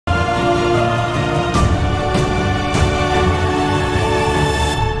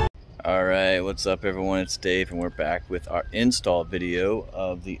What's up everyone, it's Dave and we're back with our install video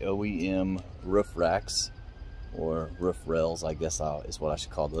of the OEM roof racks, or roof rails I guess is what I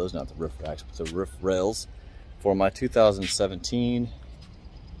should call those, not the roof racks but the roof rails, for my 2017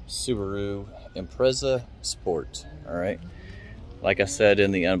 SUBARU Impreza Sport. Alright, like I said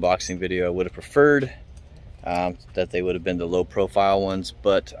in the unboxing video, I would have preferred that they would have been the low profile ones,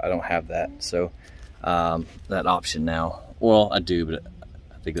 but I don't have that, so that option now. Well, I do, but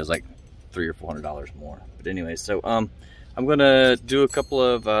I think it was like $300 or $400 more. But anyway, so I'm gonna do a couple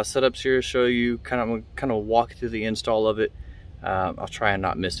of setups here, show you kind of walk through the install of it. I'll try and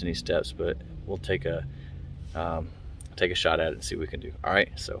not miss any steps, but we'll take a shot at it and see what we can do. All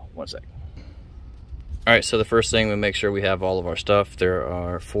right, so one sec. All right, so the first thing, we make sure we have all of our stuff. There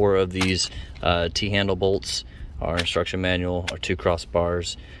are 4 of these T-handle bolts, our instruction manual, our 2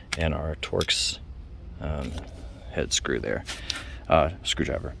 crossbars, and our Torx head screw there,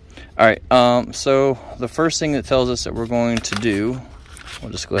 screwdriver. All right, so the first thing that tells us that we're going to do,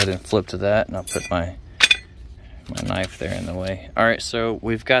 we'll just go ahead and flip to that, and I'll put my knife there in the way. All right, so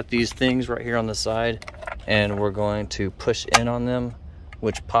we've got these things right here on the side, and we're going to push in on them,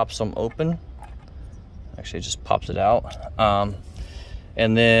 which pops them open. Actually, it just pops it out.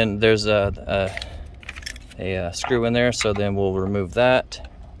 And then there's a screw in there, so then we'll remove that.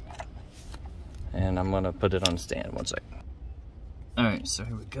 And I'm gonna put it on a stand, one sec. All right, so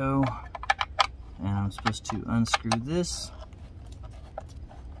here we go. And I'm supposed to unscrew this.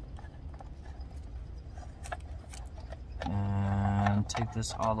 And take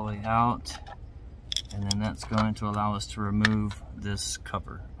this all the way out. And then that's going to allow us to remove this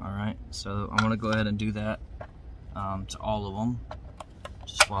cover. All right, so I'm gonna go ahead and do that to all of them,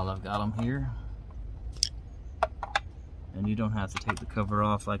 just while I've got them here. And you don't have to take the cover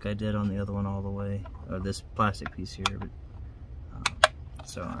off like I did on the other one all the way, or this plastic piece here. But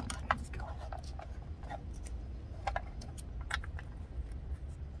so here we go.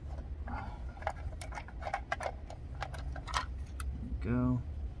 There we go.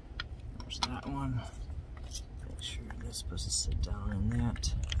 There's that one. Make sure that's supposed to sit down in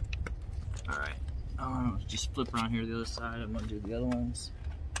that. All right, just flip around here to the other side. I'm gonna do the other ones.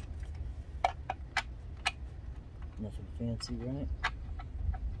 Nothing fancy, right?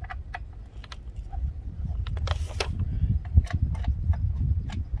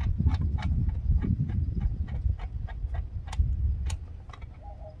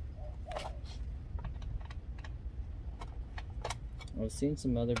 I've seen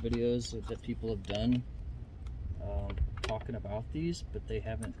some other videos that people have done talking about these, but I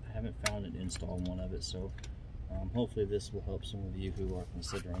haven't found an install one of it. So hopefully this will help some of you who are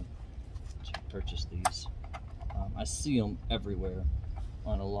considering to purchase these. I see them everywhere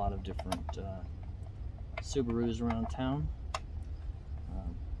on a lot of different Subarus around town.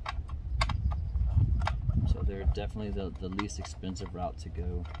 So they're definitely the least expensive route to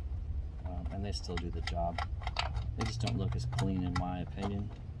go, and they still do the job. They just don't look as clean, in my opinion,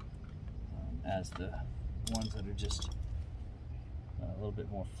 as the ones that are just a little bit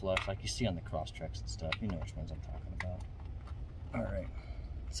more flush, like you see on the Crosstreks and stuff. You know which ones I'm talking about. All right,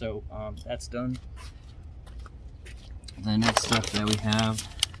 so that's done. The next stuff that we have,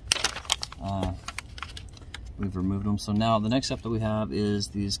 we've removed them. So now the next step that we have is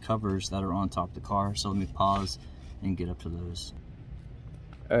these covers that are on top of the car. So let me pause and get up to those.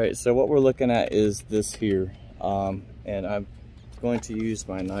 All right, so what we're looking at is this here. And I'm going to use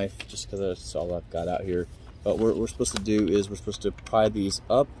my knife just because that's all I've got out here. But what we're supposed to do is we're supposed to pry these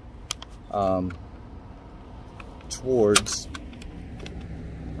up towards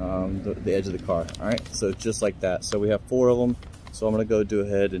the edge of the car. All right, so just like that. So we have 4 of them. So I'm gonna go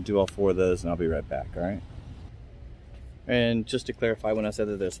ahead and do all 4 of those, and I'll be right back. All right. And just to clarify, when I said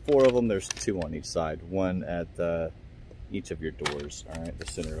that there's 4 of them, there's 2 on each side, 1 at each of your doors. All right, the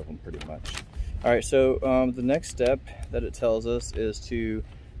center of them, pretty much. All right, so the next step that it tells us is to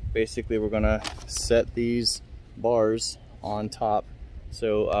basically, we're gonna set these bars on top.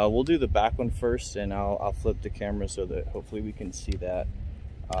 So we'll do the back one first, and I'll flip the camera so that hopefully we can see that.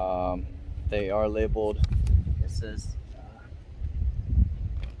 They are labeled, it says,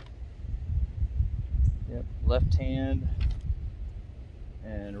 yep, left hand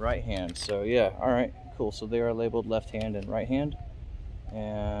and right hand. So yeah, all right, cool. So they are labeled left hand and right hand.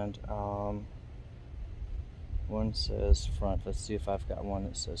 And one says front. Let's see if I've got one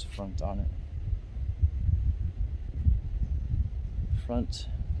that says front on it. Front,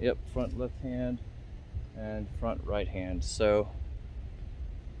 yep, front left hand and front right hand. So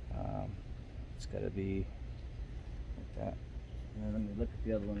it's got to be like that. And then let me look at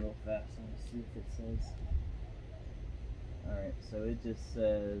the other one real fast and see if it says Alright, so it just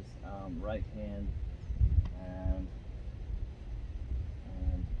says right hand and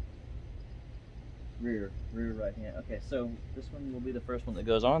rear right hand. Okay, so this one will be the first one that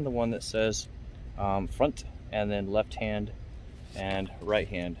goes on, the one that says front, and then left hand and right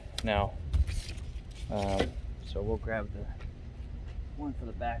hand. Now, so we'll grab the one for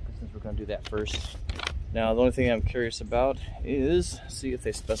the back since we're going to do that first. Now, the only thing I'm curious about is see if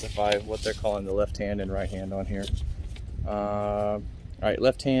they specify what they're calling the left hand and right hand on here. All right,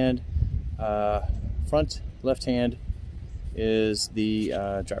 left hand, front left hand is the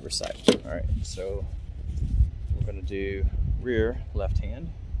driver's side. All right, so we're going to do rear left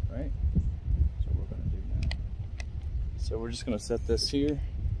hand, right? So we're going to do now. So we're just going to set this here.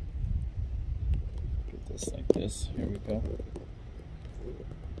 Get this like this. Here we go.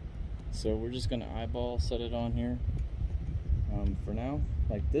 So we're just going to eyeball set it on here for now,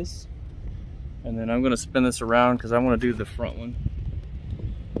 like this. And then I'm going to spin this around because I want to do the front one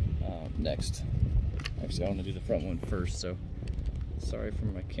next. Actually, I want to do the front one first, so sorry for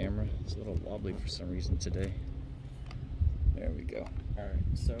my camera. It's a little wobbly for some reason today. There we go. All right,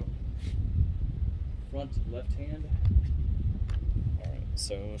 so front left hand. All right,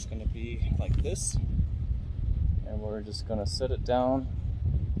 so it's going to be like this. And we're just going to set it down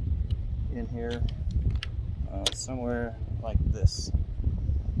in here somewhere like this.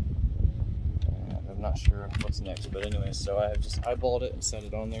 And I'm not sure what's next, but anyway, so I have just eyeballed it and set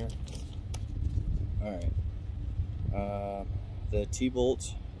it on there. All right, the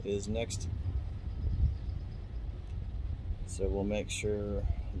T-bolt is next, so we'll make sure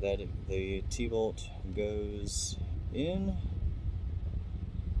that the T-bolt goes in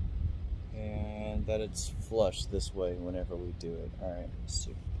and that it's flush this way whenever we do it. All right, so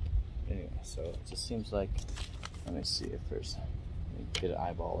anyway, so it just seems like, let me see if there's, let me get an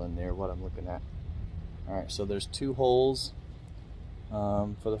eyeball in there, what I'm looking at. All right, so there's two holes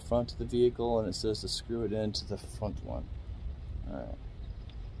for the front of the vehicle, and it says to screw it into the front one. All right,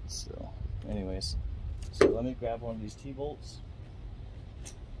 so anyways, so let me grab one of these T-bolts.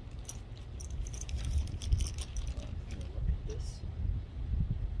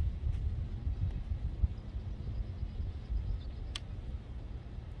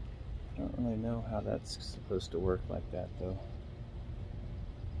 I don't really know how that's supposed to work like that though.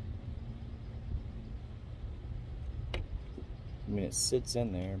 I mean, it sits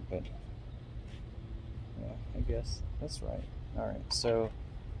in there, but yeah, I guess that's right. All right, so,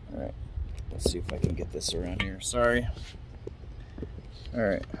 all right, let's see if I can get this around here. Sorry. All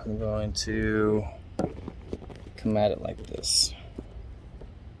right, I'm going to come at it like this.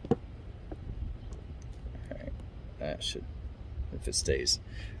 All right, that should, if it stays.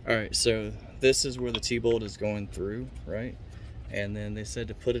 All right, so this is where the T-bolt is going through, right? And then they said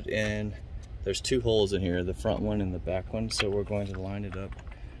to put it in, there's two holes in here, the front one and the back one, so we're going to line it up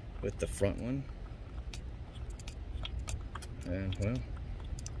with the front one. And well,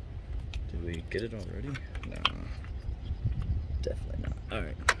 did we get it already? No, definitely not. All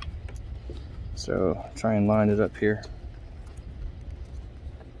right, so try and line it up here.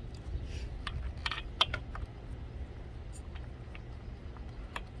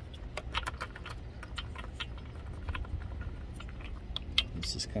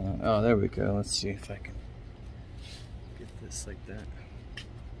 This is kind of, oh, there we go. Let's see if I can get this like that.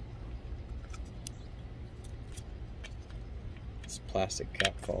 This plastic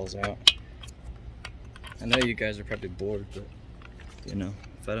cap falls out. I know you guys are probably bored, but you know,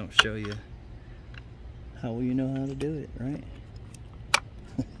 if I don't show you, how will you know how to do it, right?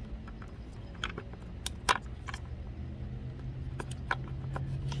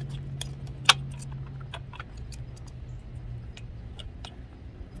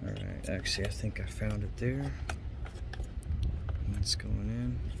 Alright, actually I think I found it there. It's going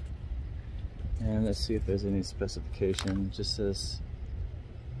in. And let's see if there's any specification. It just says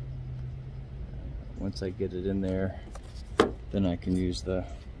once I get it in there, then I can use the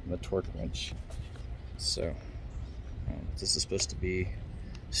torque wrench. So this is supposed to be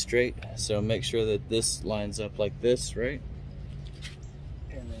straight, so make sure that this lines up like this, right?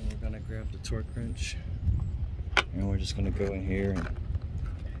 And then we're gonna grab the torque wrench and we're just gonna go in here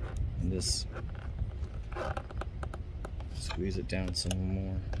and just squeeze it down some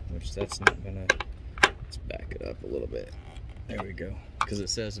more, which that's not gonna, let's back it up a little bit. There we go, because it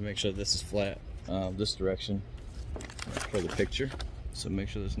says to make sure this is flat this direction for the picture, so make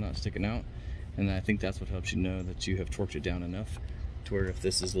sure that's not sticking out. And I think that's what helps you know that you have torqued it down enough to where if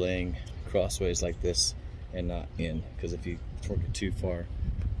this is laying crossways like this and not in, because if you torque it too far,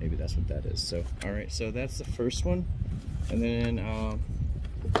 maybe that's what that is. So all right, so that's the first one. And then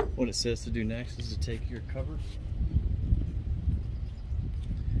what it says to do next is to take your cover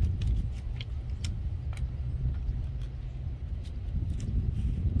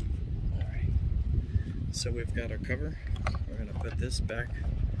So we've got our cover. We're going to put this back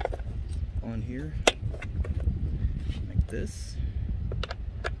on here like this,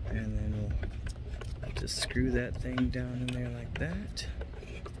 and then we'll just screw that thing down in there like that.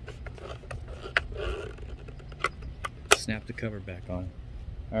 Snap the cover back on.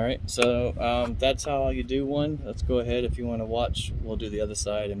 Alright, so that's how you do one. Let's go ahead, if you want to watch, we'll do the other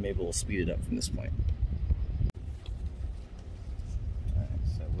side and maybe we'll speed it up from this point. Alright,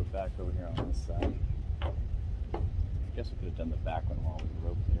 so we're back over here on this side. I guess we could have done the back one while we were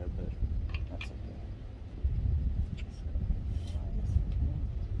over there, but that's okay.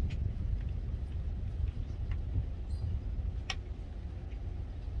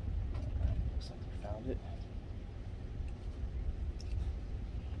 Alright, looks like we found it.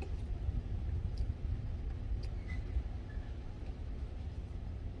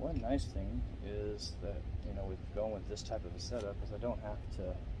 One nice thing is that, you know, with going with this type of a setup is I don't have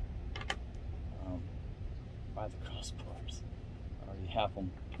to buy the crossbars. I already have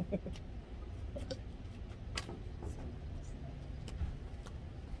them.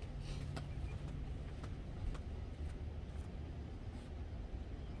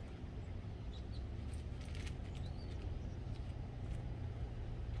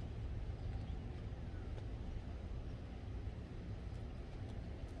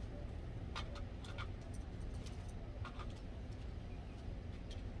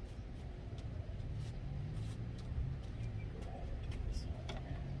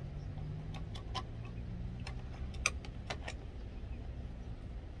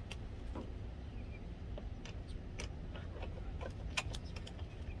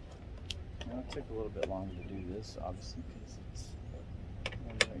 It took a little bit longer to do this, obviously, because I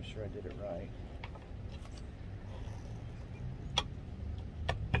wanted to make sure I did it right.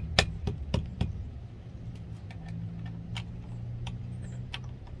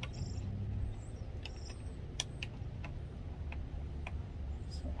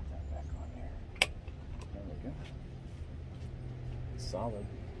 Slap that back on there. There we go. Solid.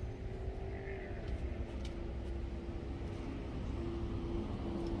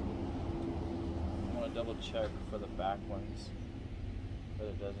 Double check for the back ones that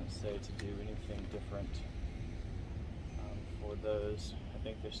it doesn't say to do anything different for those. I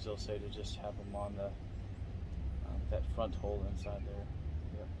think they still say to just have them on the that front hole inside there,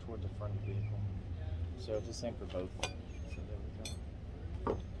 yep, toward the front of the vehicle. So it's the same for both. So there we go.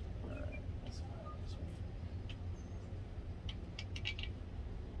 Alright, let's find this one.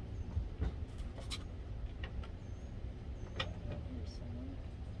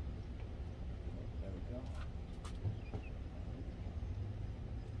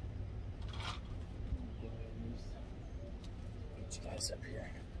 Get you guys up here.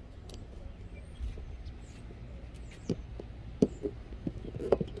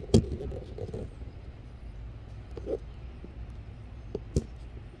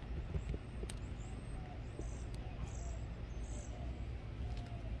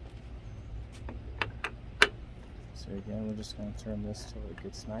 So again, we're just going to turn this till it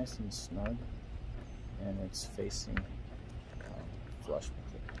gets nice and snug and it's facing flush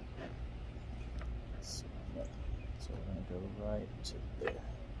with it. So, yep. So we're going to go right to there.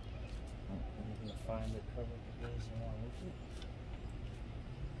 We're going to find the cover that goes along with it.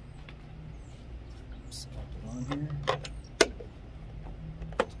 Slap it on here.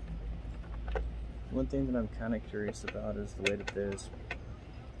 One thing that I'm kind of curious about is the way that the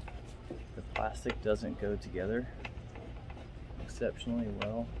plastic doesn't go together exceptionally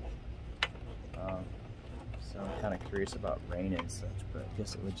well. So I'm kind of curious about rain and such, but I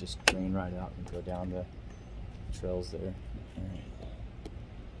guess it would just drain right out and go down the trails there. Alright,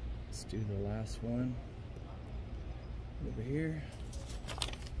 let's do the last one over here.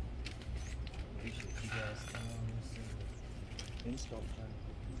 Appreciate you guys coming on this install time.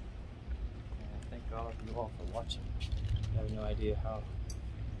 And thank all of you all for watching. I have no idea how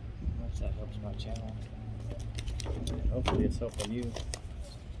much that helps my channel. And hopefully it's helping you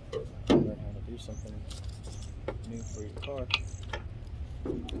learn how to do something new for your car that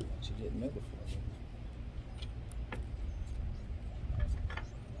you didn't know before.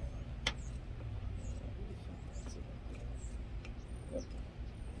 Yep.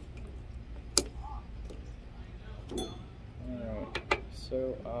 Alright,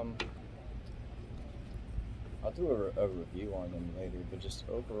 so I'll do a review on them later, but just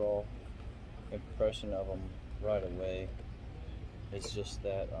overall impression of them right away is just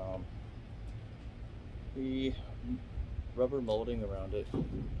that the rubber molding around it could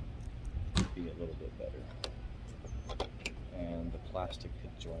be a little bit better, and the plastic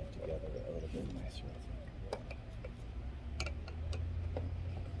could join together a little bit nicer.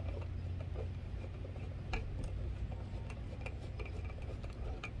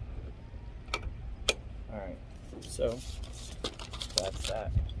 Alright, so that's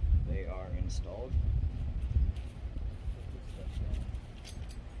that. They are installed.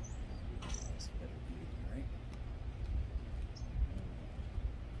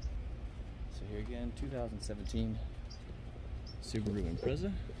 So here again, 2017 Subaru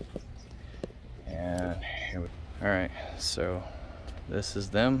Impreza. And here we go. Alright, so this is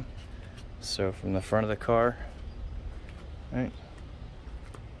them. So from the front of the car, right?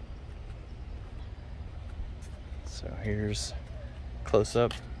 So here's close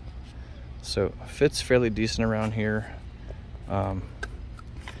up. So fits fairly decent around here.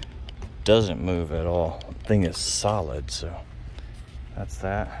 Doesn't move at all. Thing is solid. So that's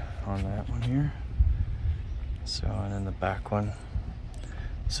that on that one here. So and then the back one.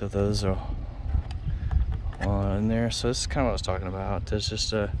 So those are on in there. So this is kind of what I was talking about. There's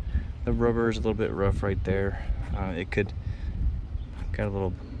just the rubber is a little bit rough right there. It could got a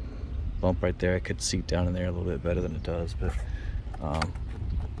little bump right there. I could seat down in there a little bit better than it does, but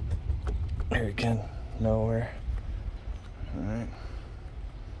there again, nowhere. All right,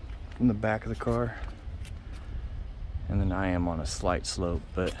 in the back of the car, and then I am on a slight slope,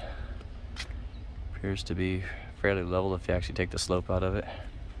 but appears to be fairly level if you actually take the slope out of it.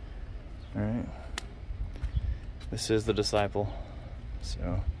 All right, this is the Disciple,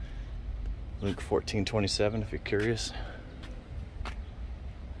 so Luke 14:27 if you're curious.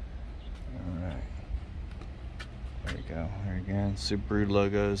 There you go. There again, Subaru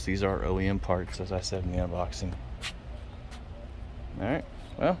logos. These are OEM parts, as I said in the unboxing. Alright,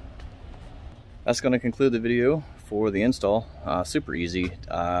 well, that's going to conclude the video for the install. Super easy.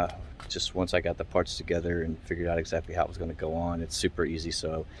 Just once I got the parts together and figured out exactly how it was going to go on, it's super easy.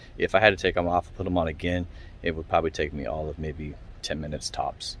 So if I had to take them off and put them on again, it would probably take me all of maybe 10 minutes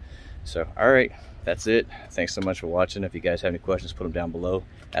tops. So, alright, that's it. Thanks so much for watching. If you guys have any questions, put them down below.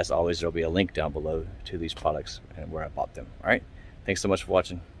 As always, there'll be a link down below to these products and where I bought them. Alright, thanks so much for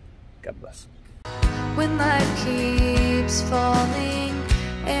watching. God bless. When life keeps falling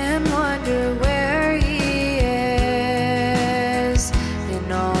and wonder where he is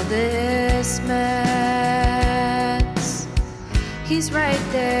in all this mess, he's right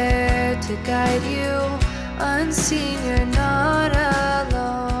there to guide you. Unseen, you're not alone.